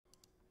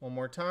One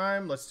more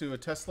time. Let's do a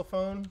Tesla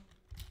phone.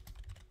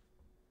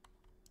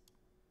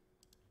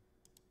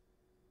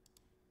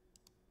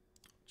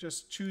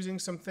 Just choosing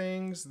some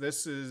things.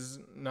 This is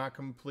not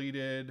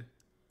completed.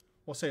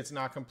 We'll say it's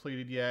not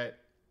completed yet,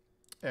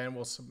 and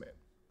we'll submit.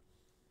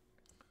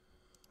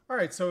 All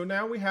right, so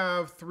now we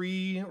have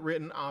 3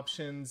 written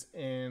options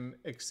in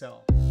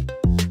Excel.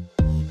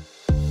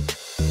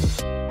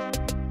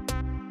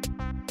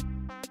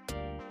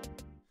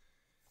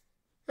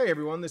 Hey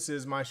everyone, this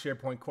is My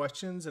SharePoint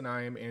Questions, and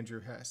I am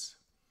Andrew Hess.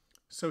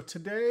 So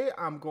today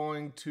I'm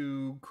going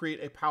to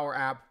create a Power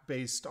App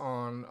based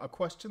on a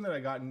question that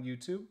I got in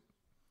YouTube.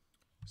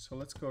 So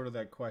let's go to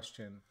that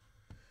question.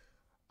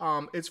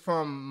 It's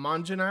from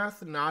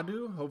Manjanath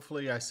Nadu.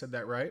 Hopefully I said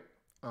that right.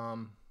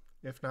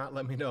 If not,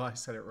 let me know I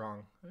said it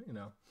wrong.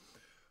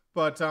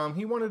 But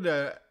he wanted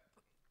a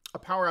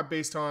Power App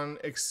based on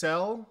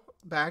Excel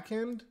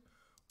backend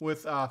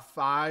with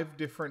 5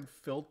 different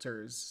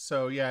filters.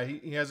 So yeah,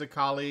 he has a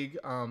colleague.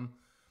 I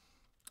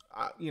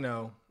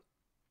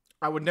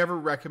would never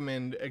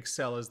recommend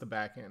Excel as the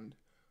backend,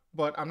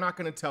 but I'm not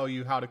going to tell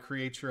you how to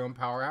create your own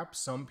Power App.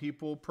 Some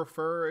people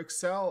prefer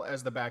Excel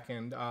as the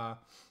backend.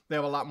 They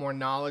have a lot more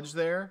knowledge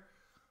there.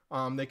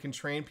 They can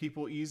train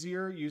people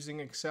easier using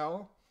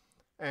Excel.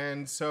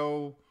 And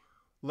so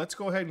let's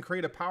go ahead and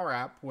create a Power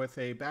App with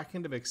a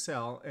backend of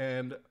Excel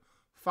and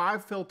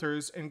 5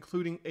 filters,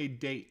 including a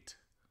date.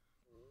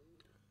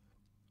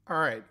 All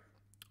right,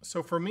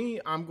 so for me,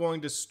 I'm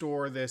going to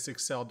store this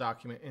Excel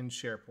document in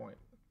SharePoint.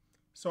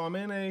 So I'm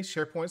in a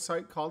SharePoint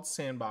site called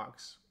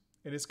Sandbox.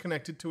 It is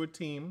connected to a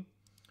team.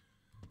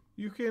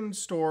 You can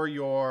store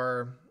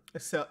your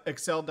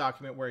Excel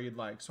document where you'd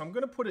like. So I'm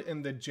going to put it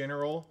in the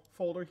general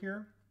folder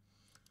here.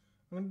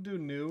 I'm going to do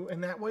new,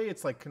 and that way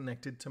it's like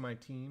connected to my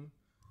team.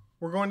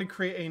 We're going to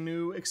create a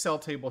new Excel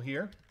table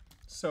here.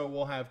 So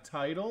we'll have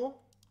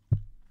title,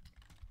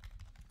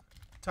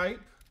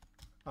 type,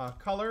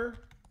 color,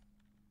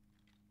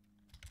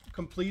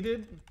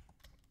 completed,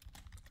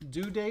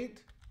 due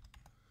date,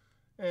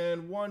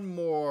 and one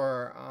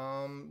more.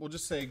 We'll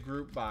just say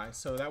group by,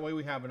 so that way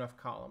we have enough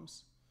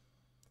columns.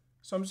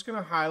 So I'm just going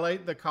to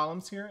highlight the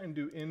columns here and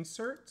do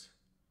insert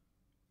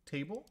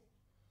table,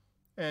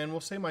 and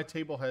we'll say my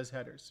table has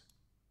headers.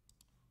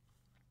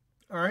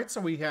 All right,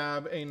 so we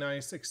have a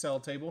nice Excel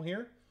table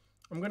here.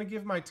 I'm going to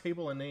give my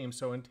table a name.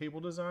 So in table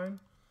design,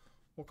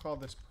 we'll call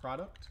this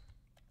product.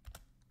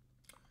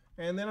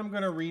 And then I'm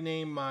going to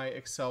rename my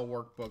Excel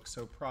workbook,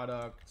 so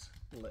product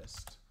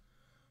list.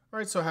 All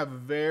right, so I have a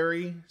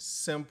very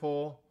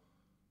simple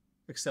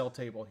Excel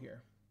table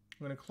here.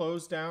 I'm going to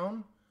close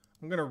down.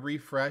 I'm going to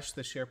refresh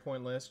the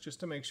SharePoint list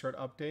just to make sure it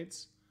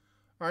updates.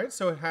 All right,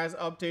 so it has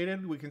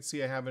updated. We can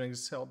see I have an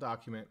Excel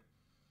document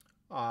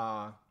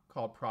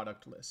called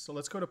product list. So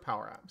let's go to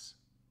Power Apps.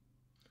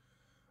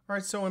 All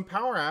right, so in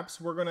Power Apps,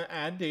 we're going to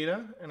add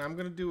data, and I'm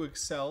going to do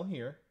Excel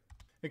here.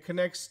 It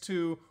connects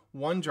to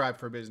OneDrive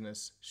for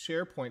Business,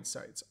 SharePoint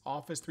sites,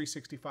 Office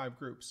 365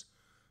 groups.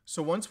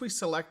 So once we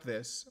select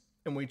this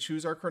and we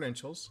choose our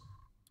credentials,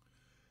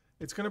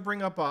 it's going to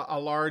bring up a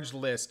large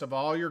list of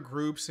all your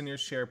groups and your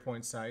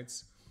SharePoint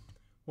sites.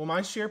 Well,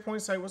 my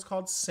SharePoint site was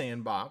called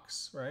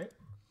Sandbox, right?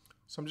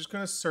 So I'm just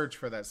going to search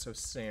for that, so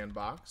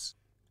Sandbox.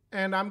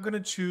 And I'm going to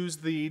choose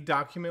the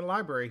document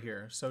library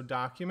here. So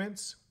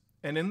Documents,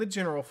 and in the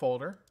General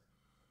folder,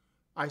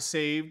 I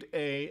saved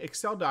a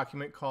Excel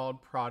document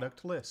called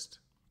Product List.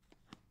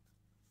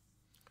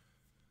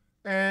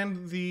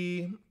 And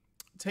the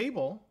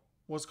table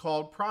was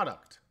called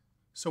Product.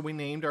 So we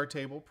named our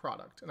table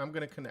Product, and I'm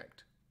going to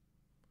connect.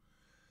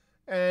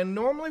 And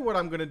normally what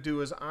I'm going to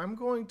do is I'm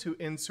going to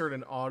insert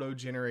an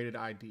auto-generated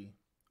ID.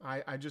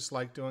 I just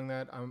like doing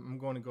that. I'm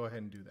going to go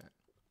ahead and do that.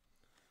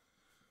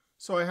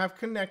 So I have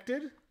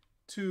connected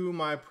to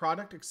my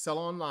product Excel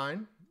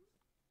Online,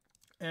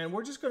 and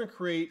we're just going to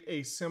create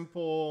a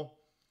simple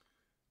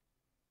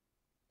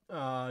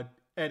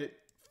edit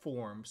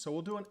form. So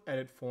we'll do an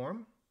edit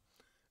form.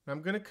 And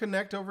I'm going to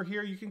connect over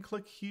here. You can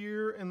click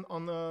here and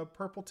on the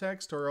purple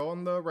text, or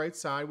on the right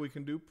side, we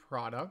can do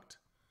product.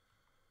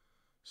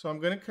 So I'm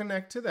going to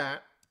connect to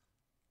that.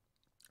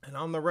 And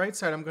on the right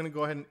side, I'm going to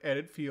go ahead and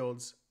edit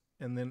fields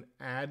and then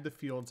add the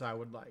fields I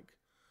would like.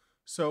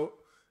 So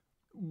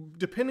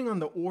depending on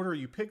the order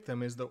you pick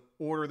them is the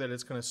order that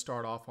it's going to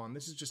start off on.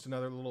 This is just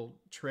another little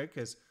trick.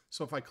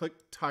 So if I click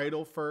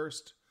title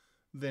first,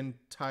 then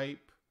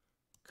type,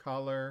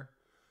 color,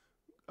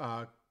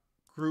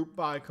 group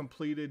by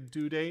completed,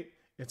 due date,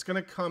 it's going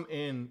to come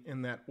in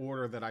that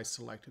order that I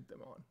selected them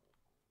on.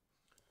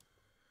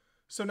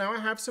 So now I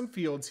have some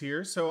fields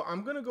here. So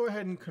I'm going to go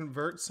ahead and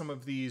convert some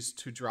of these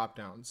to drop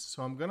downs.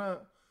 So I'm going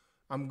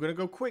to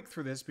go quick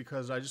through this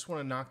because I just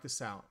want to knock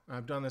this out.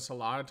 I've done this a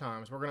lot of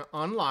times. We're going to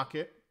unlock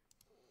it,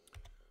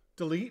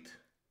 delete,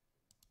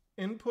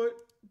 input,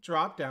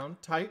 drop down,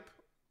 type.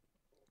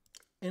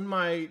 In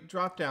my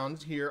drop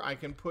downs here, I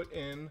can put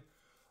in,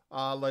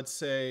 let's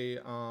say,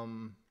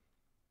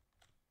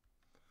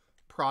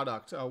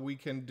 product. We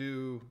can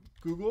do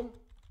Google,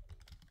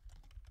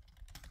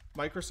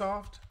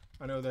 Microsoft.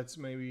 I know that's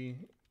maybe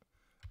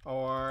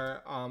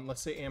or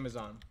let's say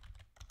Amazon.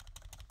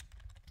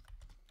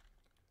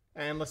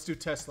 And let's do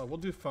Tesla. We'll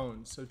do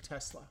phones, so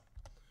Tesla.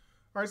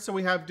 All right, so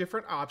we have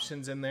different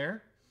options in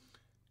there.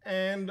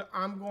 And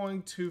I'm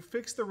going to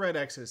fix the red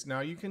X's.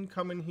 Now you can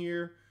come in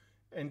here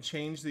and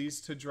change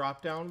these to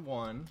drop down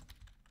 1.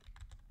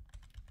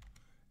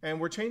 And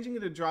we're changing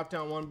it to drop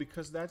down 1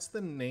 because that's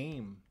the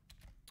name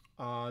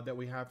that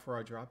we have for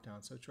our drop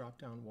down. So drop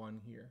down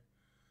 1 here.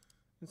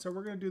 And so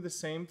we're going to do the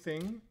same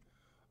thing.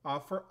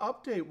 For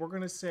update, we're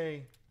going to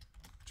say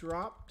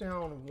drop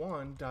down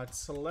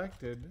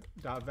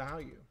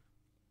 1.selected.value.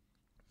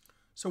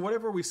 So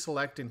whatever we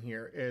select in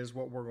here is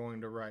what we're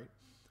going to write.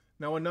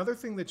 Now another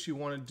thing that you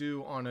want to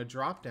do on a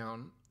drop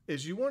down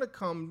is you want to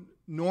come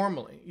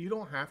normally. You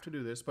don't have to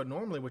do this, but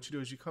normally what you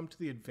do is you come to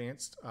the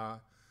advanced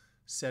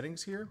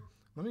settings here.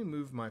 Let me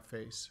move my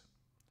face.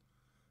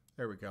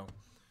 There we go.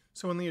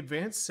 So in the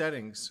advanced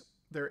settings,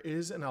 there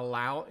is an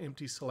allow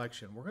empty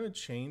selection. We're going to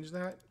change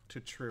that to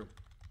true.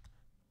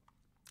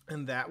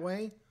 And that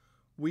way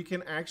we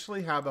can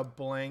actually have a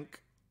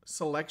blank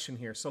selection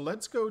here. So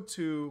let's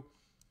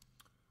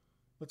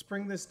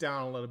bring this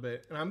down a little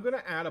bit, and I'm going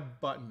to add a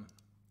button.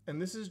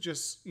 And this is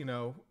just,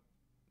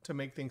 to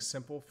make things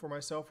simple for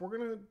myself. We're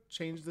going to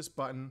change this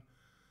button,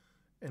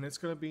 and it's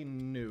going to be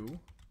new.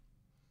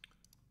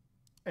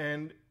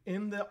 And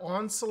in the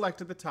on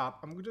select at the top,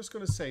 I'm just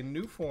going to say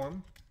new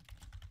form,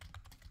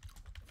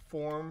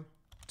 form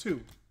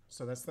 2.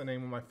 So that's the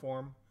name of my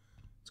form.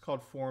 It's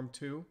called form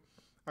 2.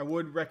 I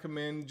would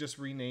recommend just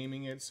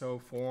renaming it, so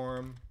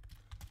form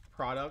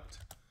product.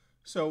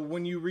 So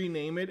when you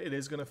rename it, it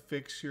is going to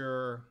fix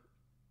your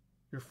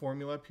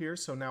formula up here.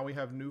 So now we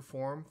have new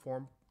form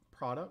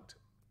product.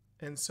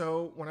 And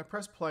so when I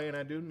press play and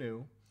I do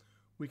new,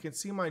 we can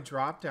see my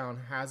drop down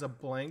has a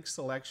blank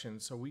selection.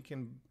 So we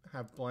can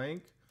have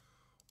blank,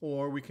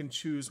 or we can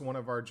choose one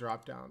of our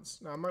drop downs.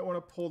 Now I might want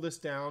to pull this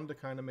down to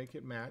kind of make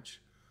it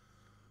match.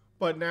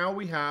 But now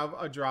we have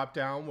a drop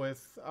down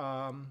with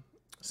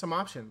some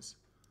options.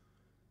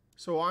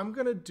 So I'm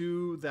going to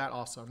do that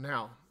also.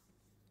 Now,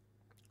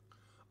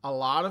 a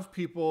lot of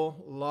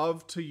people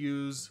love to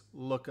use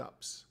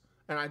lookups,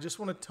 and I just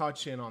want to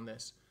touch in on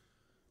this.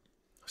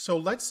 So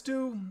let's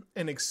do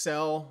an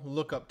Excel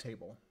lookup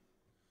table.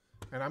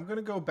 And I'm going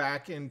to go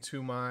back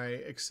into my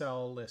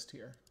Excel list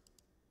here.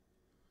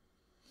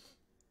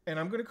 And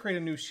I'm going to create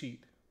a new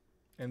sheet.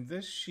 And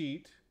this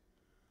sheet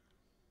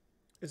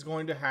is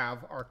going to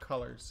have our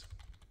colors.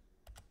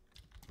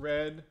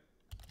 Red,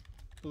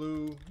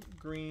 blue,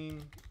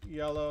 green,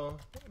 yellow,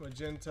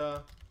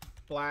 magenta,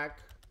 black,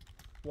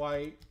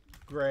 white,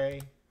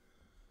 gray.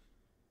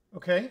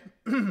 Okay,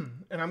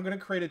 and I'm going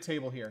to create a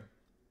table here.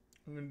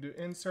 I'm going to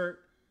do insert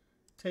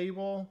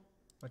table.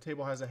 My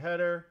table has a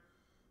header.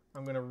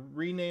 I'm going to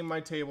rename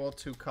my table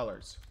to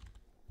colors.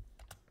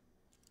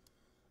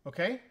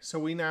 Okay, so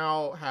we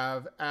now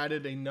have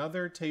added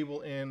another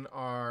table in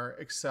our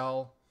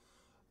Excel.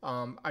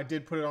 I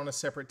did put it on a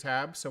separate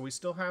tab, so we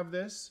still have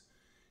this.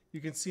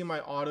 You can see my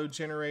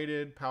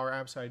auto-generated Power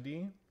Apps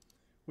ID.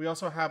 We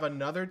also have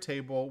another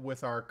table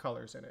with our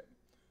colors in it.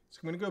 So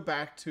I'm going to go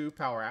back to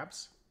Power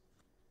Apps,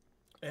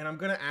 and I'm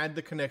going to add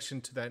the connection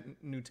to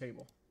that new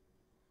table.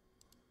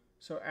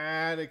 So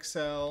add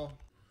Excel.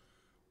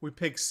 We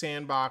pick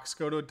Sandbox,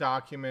 go to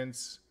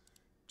Documents,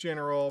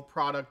 General,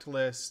 Product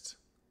List.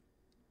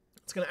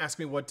 It's going to ask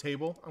me what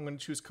table. I'm going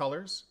to choose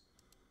Colors.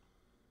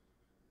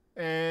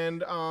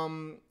 And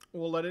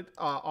we'll let it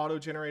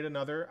auto-generate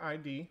another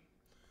ID.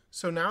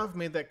 So now I've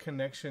made that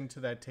connection to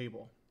that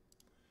table.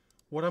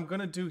 What I'm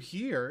going to do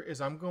here is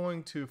I'm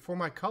going to, for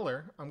my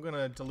color, I'm going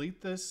to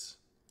delete this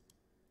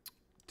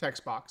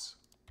text box.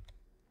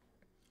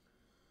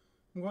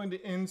 I'm going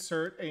to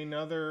insert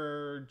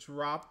another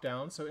drop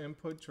down, so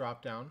input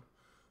drop down.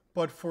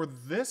 But for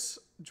this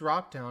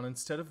drop down,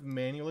 instead of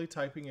manually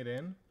typing it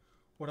in,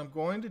 what I'm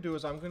going to do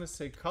is I'm going to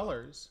say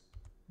colors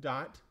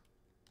dot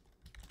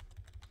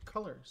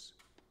colors.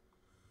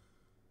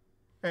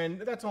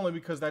 And that's only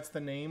because that's the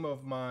name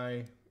of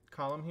my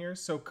column here.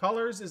 So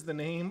colors is the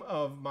name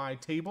of my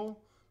table.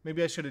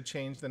 Maybe I should have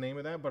changed the name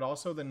of that, but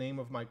also the name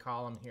of my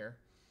column here.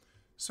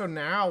 So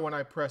now when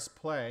I press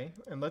play,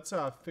 and let's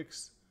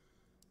fix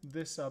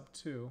this up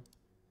too.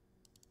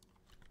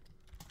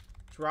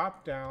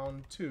 Drop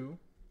down 2.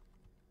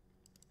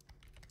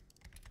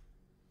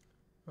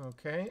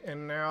 Okay,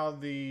 and now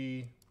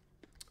the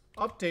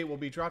update will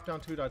be drop down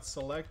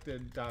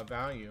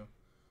 2.selected.value.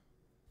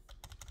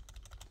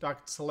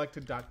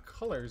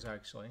 Selected.colors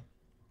actually.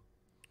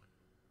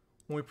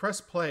 When we press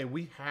play,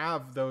 we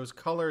have those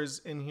colors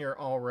in here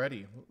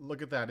already.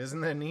 Look at that,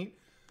 isn't that neat?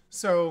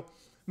 So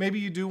maybe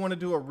you do want to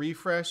do a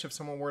refresh if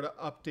someone were to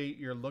update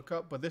your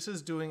lookup, but this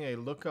is doing a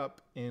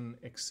lookup in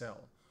Excel.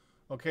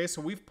 Okay,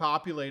 so we've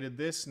populated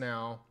this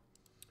now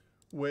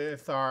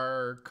with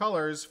our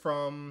colors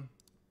from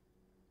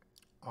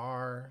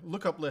our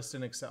lookup list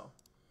in Excel.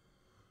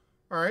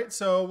 All right,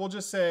 so we'll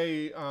just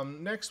say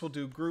next we'll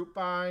do group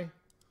by.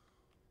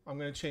 I'm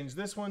going to change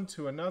this one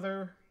to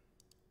another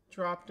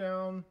drop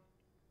down,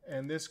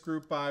 and this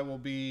group by will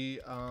be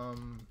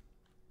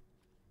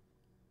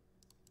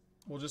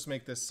we'll just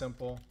make this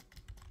simple.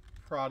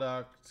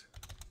 Product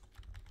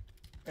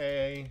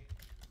A,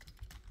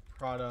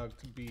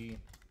 product B.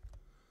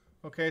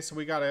 Okay, so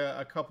we got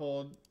a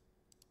couple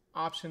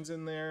options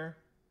in there.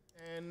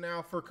 And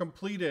now for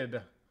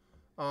completed,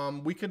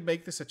 we could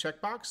make this a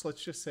checkbox.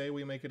 Let's just say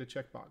we make it a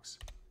checkbox.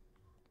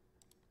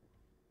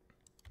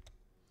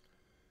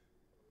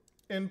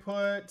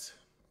 Input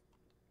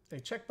a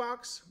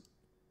checkbox.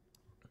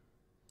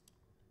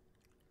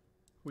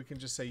 We can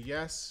just say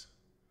yes.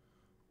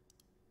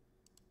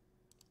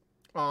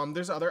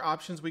 There's other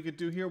options we could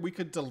do here. We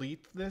could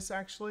delete this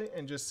actually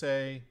and just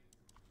say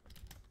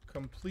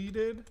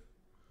completed.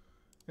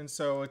 And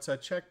so it's a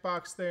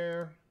checkbox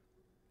there.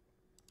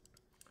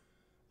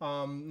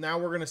 Now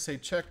we're going to say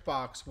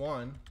checkbox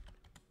 1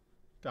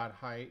 dot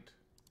height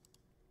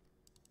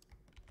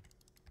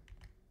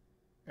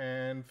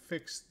and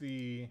fix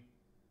the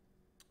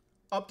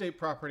update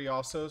property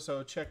also.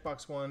 So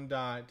checkbox 1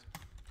 dot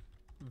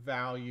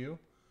value.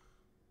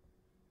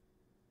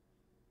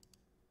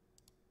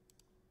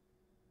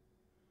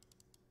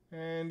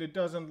 And it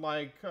doesn't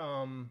like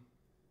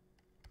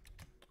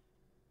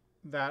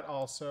that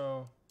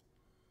also.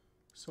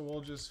 So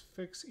we'll just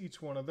fix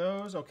each one of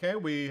those. Okay,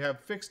 we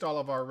have fixed all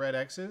of our red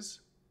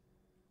X's.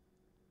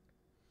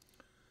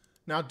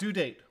 Now due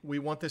date. We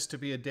want this to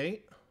be a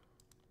date.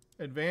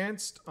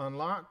 Advanced,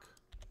 unlock,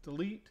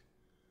 delete,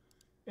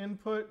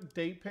 input,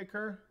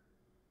 DatePicker.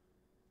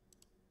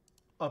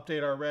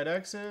 Update our red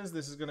X's.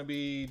 This is going to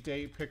be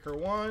DatePicker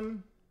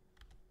 1.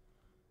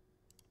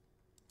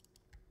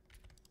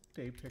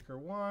 DatePicker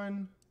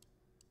 1.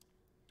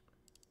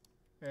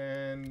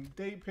 And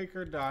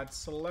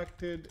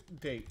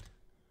DatePicker.selectedDate.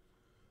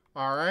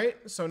 All right,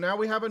 so now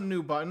we have a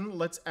new button.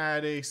 Let's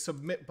add a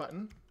submit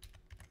button.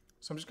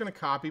 So I'm just going to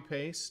copy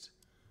paste,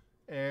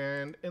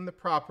 and in the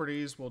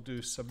properties we'll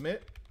do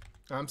submit.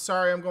 I'm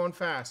sorry I'm going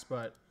fast,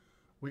 but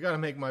we got to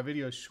make my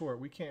videos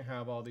short. We can't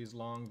have all these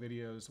long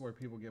videos where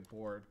people get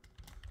bored.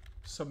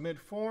 Submit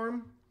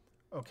form.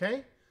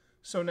 Okay,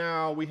 so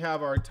now we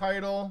have our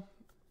title.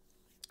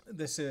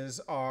 This is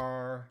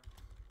our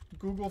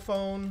Google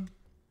phone.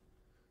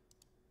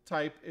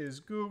 Type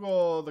is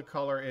Google. The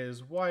color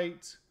is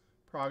white.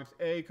 Product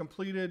A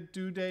completed.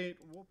 Due date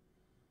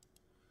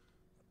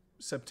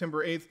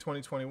September 8th,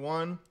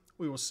 2021.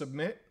 We will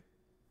submit.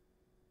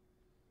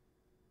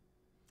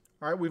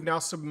 All right, we've now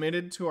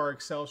submitted to our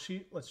Excel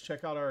sheet. Let's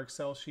check out our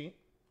Excel sheet.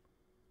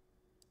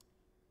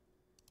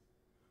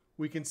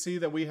 We can see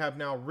that we have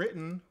now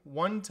written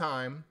one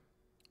time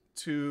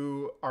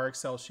to our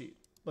Excel sheet.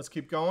 Let's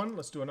keep going.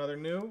 Let's do another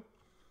new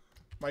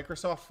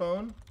Microsoft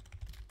phone.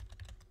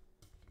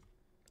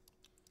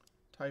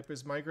 Type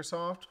is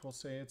Microsoft. We'll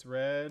say it's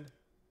red.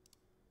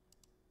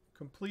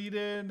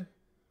 Completed.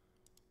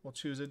 We'll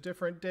choose a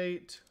different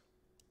date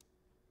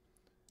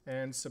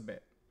and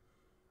submit.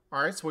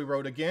 All right, so we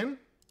wrote again.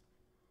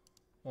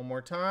 One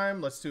more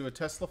time. Let's do a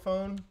Tesla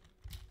phone.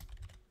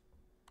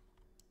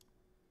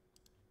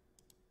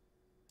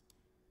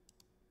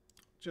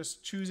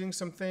 Just choosing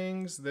some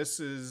things. This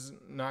is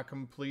not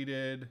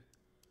completed.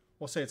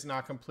 We'll say it's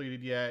not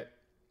completed yet,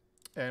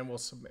 and we'll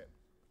submit.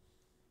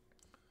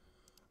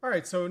 All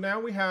right, so now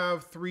we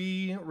have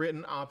 3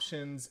 written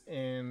options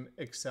in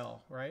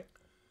Excel, right?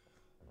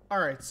 All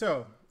right,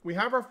 so we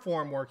have our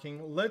form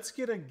working. Let's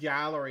get a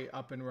gallery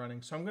up and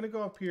running. So I'm going to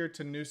go up here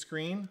to new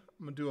screen.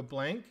 I'm going to do a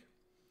blank.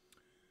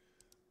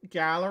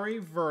 Gallery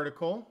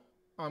vertical.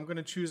 I'm going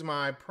to choose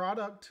my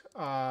product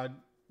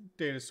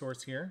data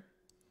source here.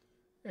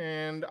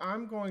 And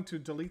I'm going to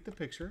delete the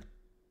picture.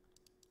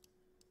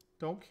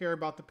 Don't care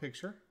about the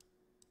picture.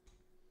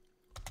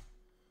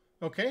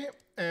 Okay,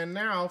 and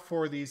now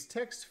for these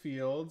text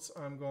fields,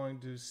 I'm going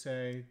to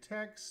say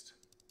text.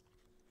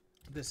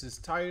 This is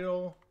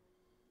title,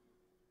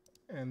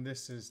 and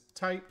this is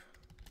type.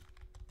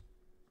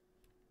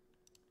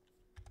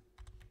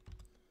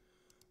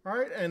 All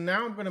right, and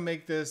now I'm going to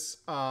make this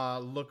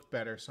look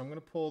better. So I'm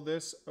going to pull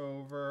this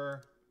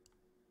over,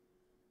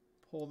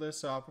 pull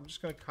this up. I'm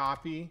just going to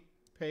copy,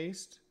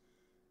 paste,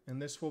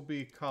 and this will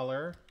be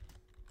color.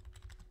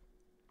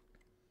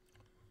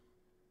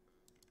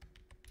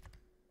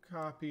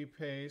 Copy,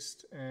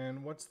 paste,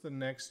 and what's the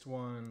next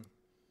one?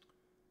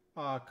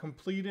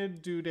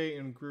 Completed, due date,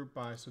 and group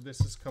by. So this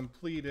is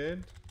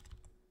completed.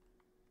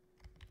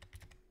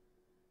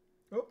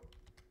 Oh,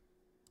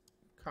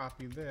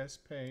 copy this,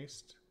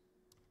 paste.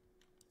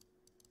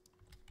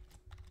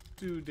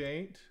 Due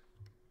date.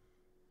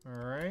 All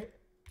right,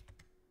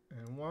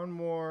 and one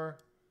more.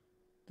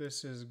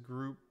 This is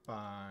group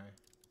by.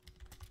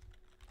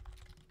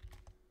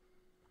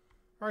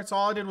 All right, so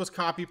all I did was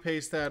copy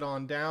paste that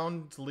on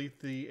down, delete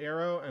the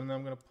arrow, and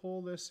I'm going to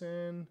pull this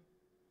in.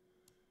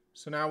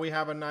 So now we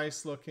have a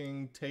nice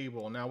looking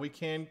table. Now we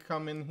can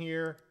come in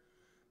here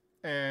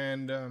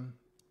and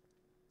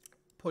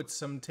put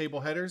some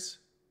table headers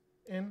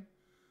in.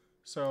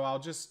 So I'll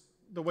just,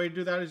 the way to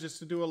do that is just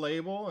to do a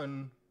label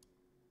and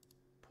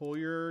pull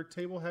your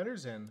table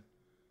headers in.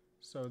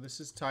 So this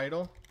is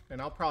title, and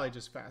I'll probably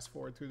just fast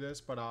forward through this,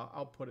 but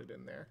I'll put it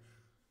in there.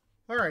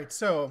 All right,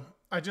 so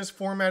I just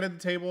formatted the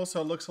table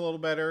so it looks a little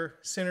better,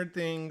 centered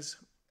things,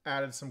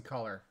 added some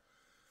color.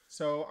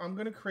 So I'm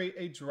going to create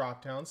a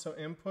drop down. So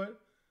input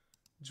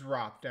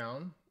drop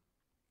down.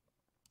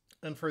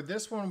 And for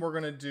this one, we're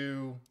going to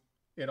do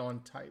it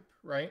on type,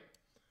 right?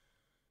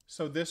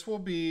 So this will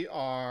be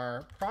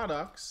our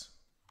products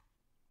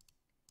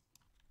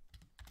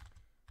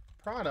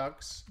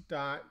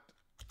dot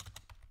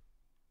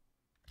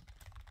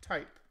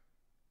type.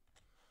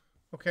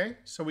 Okay,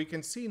 so we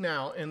can see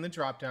now in the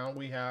drop down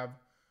we have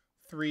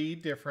 3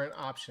 different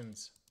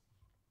options.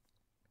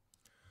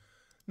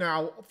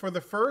 Now for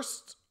the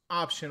first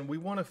option, we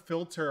want to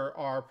filter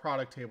our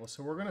product table.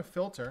 So we're going to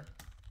filter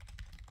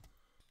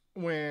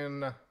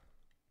when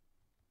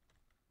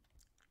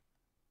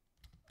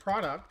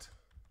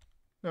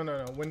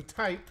when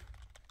type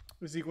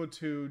is equal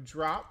to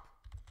drop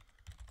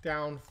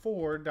down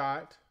 4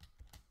 dot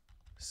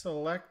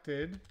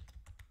selected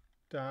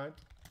dot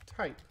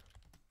type.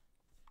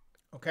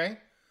 Okay,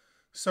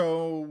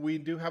 so we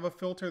do have a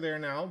filter there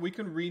now. We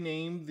can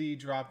rename the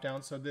drop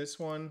down. So this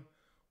one,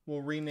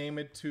 we'll rename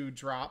it to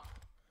drop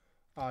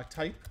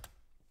type.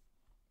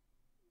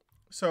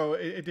 So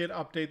it did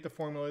update the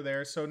formula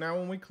there. So now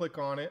when we click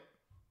on it,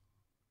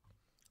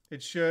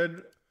 it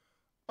should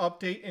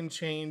update and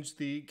change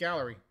the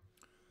gallery.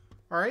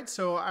 All right,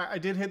 so I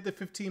did hit the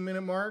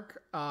 15-minute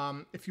mark.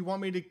 If you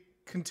want me to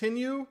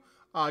continue,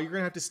 you're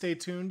gonna have to stay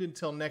tuned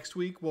until next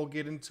week. We'll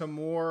get into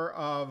more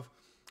of,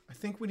 I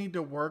think we need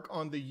to work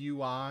on the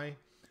UI.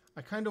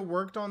 I kind of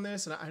worked on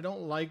this and I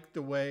don't like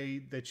the way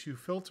that you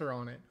filter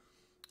on it.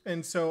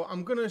 And so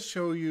I'm gonna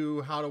show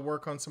you how to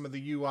work on some of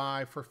the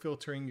UI for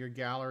filtering your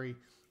gallery.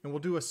 And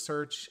we'll do a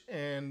search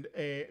and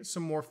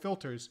some more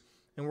filters.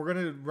 And we're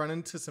gonna run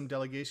into some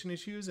delegation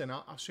issues and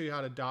I'll show you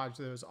how to dodge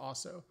those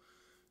also.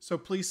 So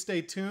please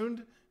stay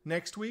tuned.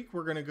 Next week,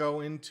 we're gonna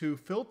go into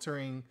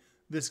filtering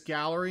this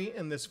gallery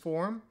and this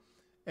form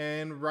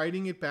and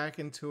writing it back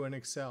into an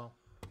Excel.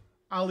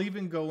 I'll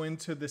even go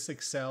into this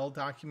Excel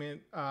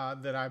document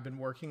that I've been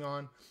working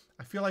on.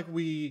 I feel like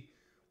we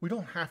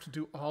don't have to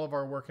do all of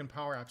our work in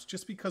Power Apps.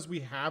 Just because we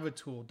have a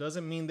tool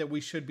doesn't mean that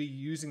we should be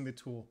using the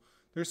tool.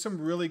 There's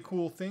some really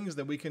cool things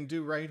that we can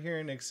do right here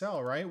in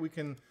Excel, right? We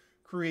can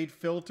create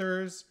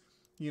filters,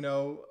 you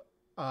know,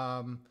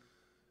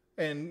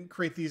 and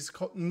create these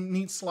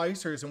neat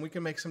slicers, and we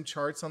can make some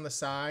charts on the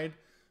side.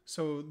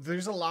 So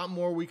there's a lot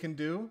more we can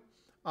do.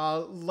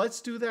 Let's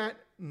do that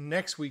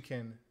next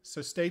weekend.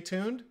 So stay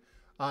tuned.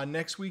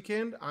 Next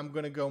weekend, I'm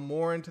going to go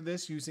more into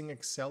this using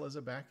Excel as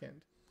a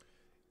backend.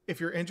 If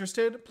you're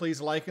interested, please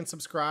like and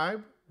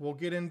subscribe. We'll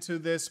get into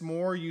this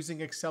more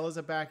using Excel as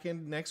a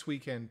backend next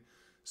weekend.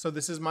 So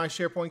this is my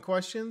SharePoint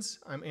Questions.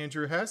 I'm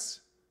Andrew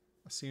Hess.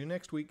 I'll see you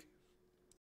next week.